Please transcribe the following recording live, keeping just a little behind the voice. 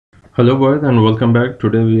Hello boys and welcome back.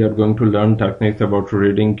 Today we are going to learn techniques about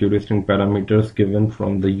reading query string parameters given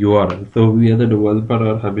from the URL. So we as a developer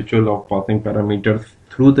are habitual of passing parameters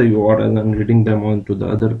through the URL and reading them onto the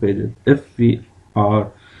other pages. If we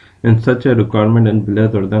are in such a requirement in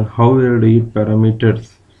Blazor, then how we read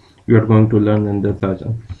parameters we are going to learn in this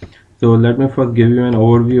session. So let me first give you an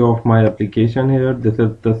overview of my application here. This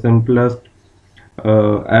is the simplest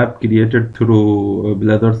app created through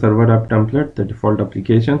Blazor server app template, the default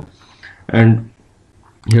application. And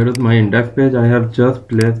here is my index page. I have just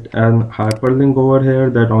placed an hyperlink over here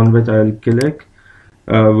that on which I'll click.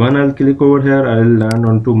 When I'll click over here, I'll land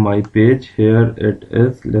onto my page. Here it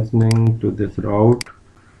is, listening to this route,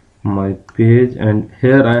 my page, and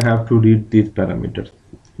here I have to read these parameters.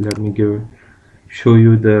 Let me show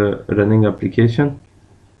you the running application.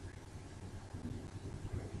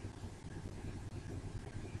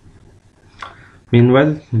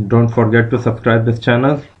 Meanwhile, don't forget to subscribe this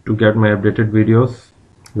channel to get my updated videos,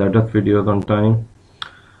 latest videos on time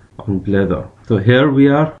on Blazor. So here we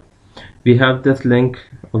have this link,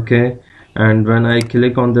 okay, and when I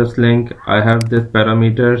click on this link, I have these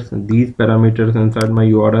parameters inside my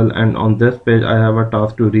URL, and on this page I have a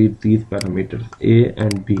task to read these parameters A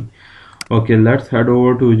and B. Okay, let's head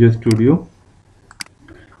over to Visual Studio,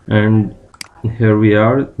 and here we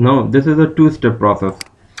are. Now this is a two-step process.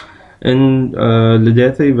 In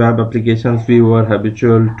legacy web applications, we were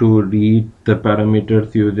habitual to read the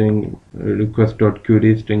parameters using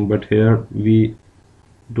request.query string, but here we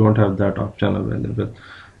don't have that option available.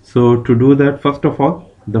 So to do that, first of all,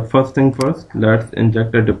 the first thing first, let's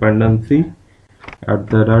inject a dependency at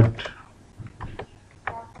the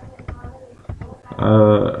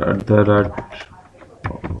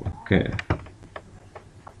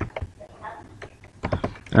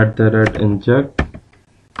inject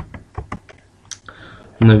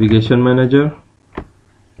navigation manager.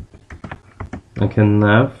 I can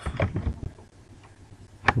nav,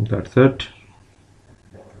 that's it,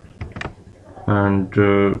 and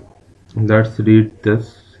let's read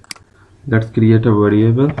this. Let's create a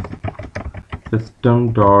variable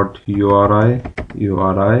system.uri,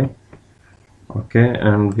 okay,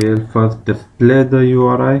 and we'll first display the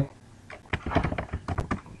URI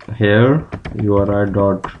here, URI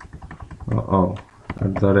dot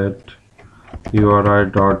URI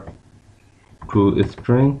dot to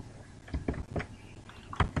string.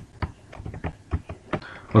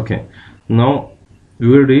 Okay, now we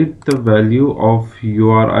will read the value of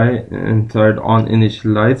URI inside on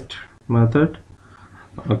initialized method.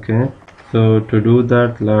 Okay, so to do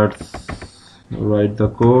that, let's write the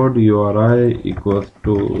code. URI equals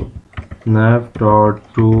to nav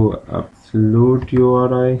dot to absolute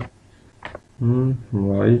URI,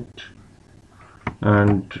 right,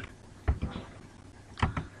 and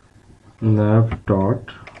nav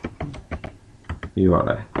dot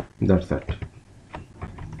URI. That's it.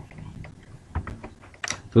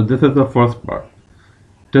 So this is the first part.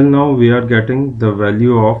 Till now we are getting the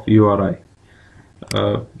value of URI.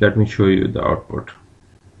 Let me show you the output.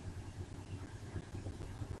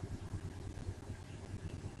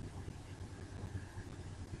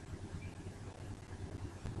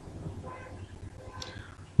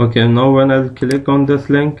 Okay, now when I click on this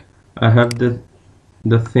link, I have the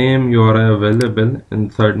same URI available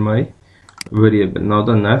inside my variable. Now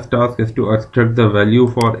the next task is to extract the value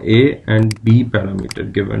for A and B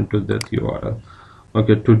parameter given to this URL.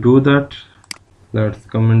 Okay, to do that, let's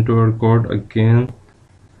come into our code again,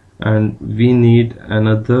 and we need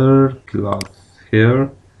another class here.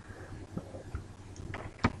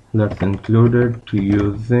 Let's include it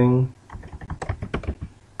using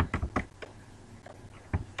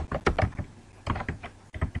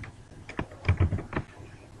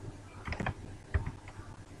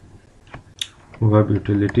web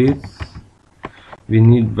utilities. We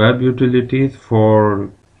need web utilities for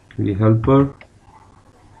the helper.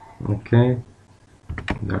 Okay,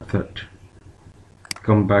 that's it.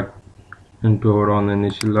 Come back into our on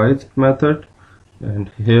initialized method, and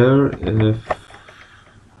here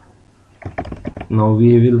now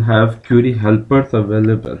we will have query helpers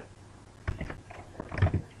available.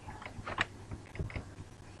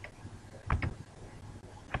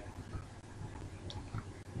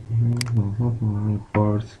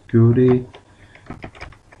 Parse query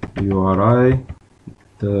URI,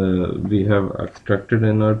 we have extracted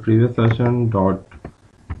in our previous session dot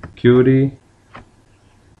query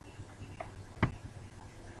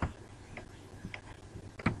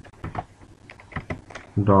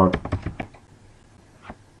dot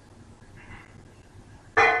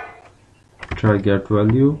try get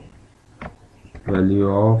value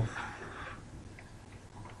of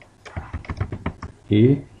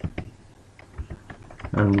A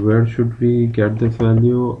and where should we get this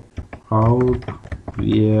value? Out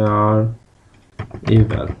var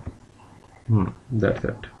eval. That's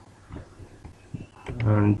it,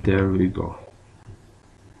 and there we go.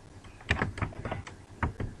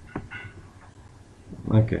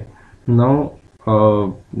 Okay, now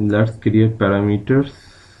let's create parameters.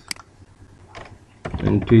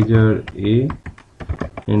 Integer a,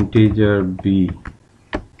 integer b.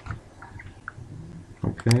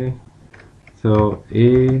 Okay, so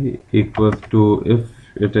a equals to, if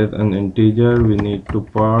it is an integer, we need to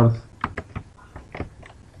parse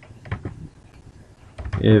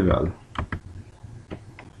eval.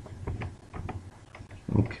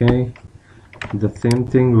 Okay, the same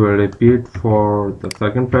thing will repeat for the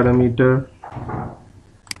second parameter,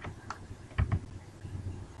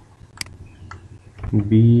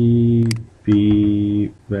 b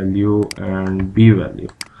value and b value.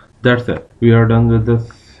 That's it, we are done with this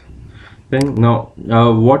thing. Now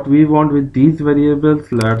what we want with these variables,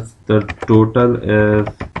 the total is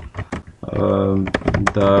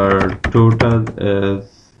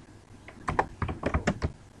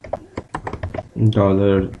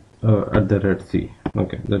dollar $c.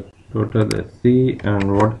 Okay, the total is c,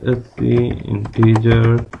 and what is c?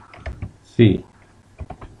 Integer c.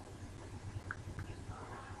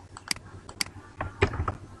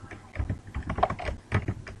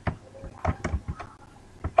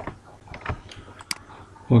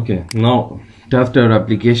 Okay, now test our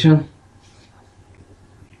application.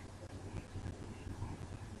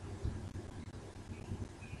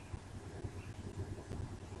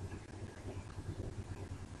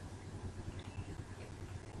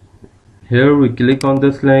 Here we click on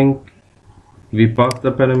this link, we pass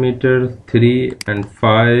the parameters 3 and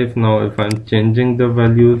 5. Now if I'm changing the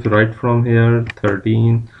values right from here,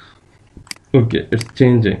 13, okay, it's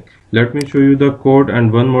changing. Let me show you the code.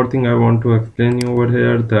 And one more thing I want to explain you over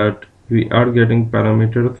here, that we are getting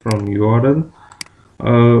parameters from URL.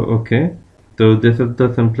 Okay, so this is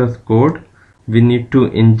the simplest code. We need to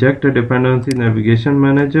inject a dependency navigation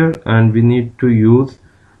manager, and we need to use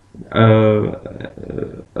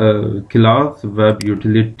class web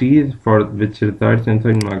utilities for which resides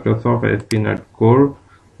inside Microsoft ASP.NET Core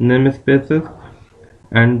namespaces,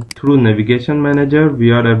 and through navigation manager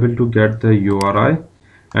we are able to get the URI,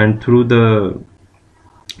 and through the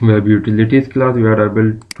web utilities class we are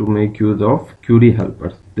able to make use of query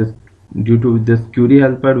helpers. Due to this query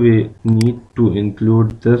helper, we need to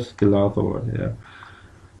include this class over here.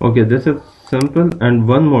 Okay, this is simple. And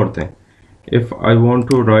one more thing, if I want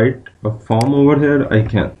to write a form over here, I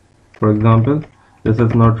can. For example, this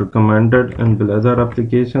is not recommended in Blazor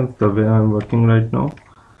applications the way I'm working right now,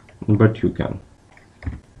 but you can.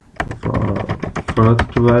 For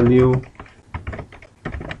first value,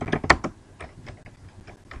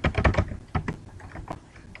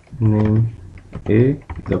 name a,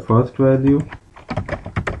 the first value,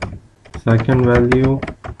 second value,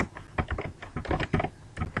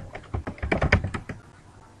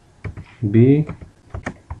 b,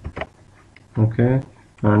 okay,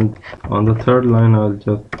 and on the third line I'll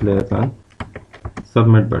just place an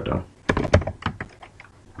submit button.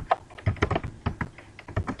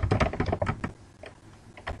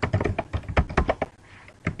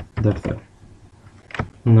 That's it.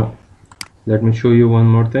 Now let me show you one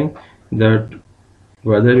more thing, that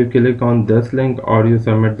whether you click on this link or you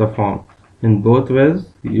submit the form, in both ways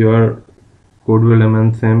your code will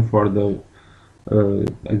remain same for the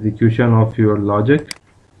execution of your logic.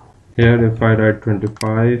 Here if I write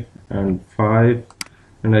 25 and 5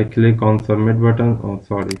 and I click on submit button, oh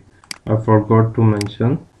sorry, I forgot to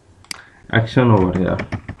mention action over here.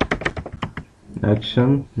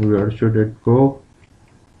 Action, where should it go?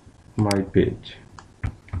 My page.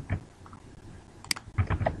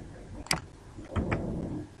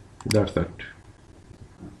 That's it.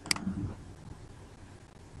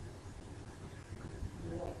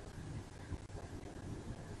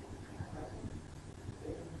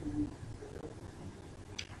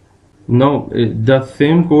 Now the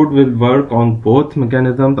same code will work on both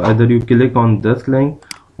mechanisms. Either you click on this link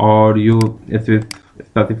or if you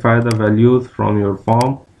specify the values from your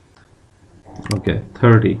form, okay,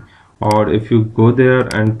 30, or if you go there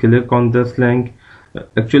and click on this link,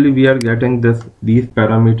 actually we are getting these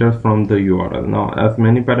parameters from the URL. Now as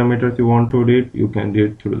many parameters you want to read, you can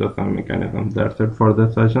read through the same mechanism. That's it for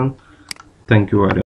this session. Thank you very much.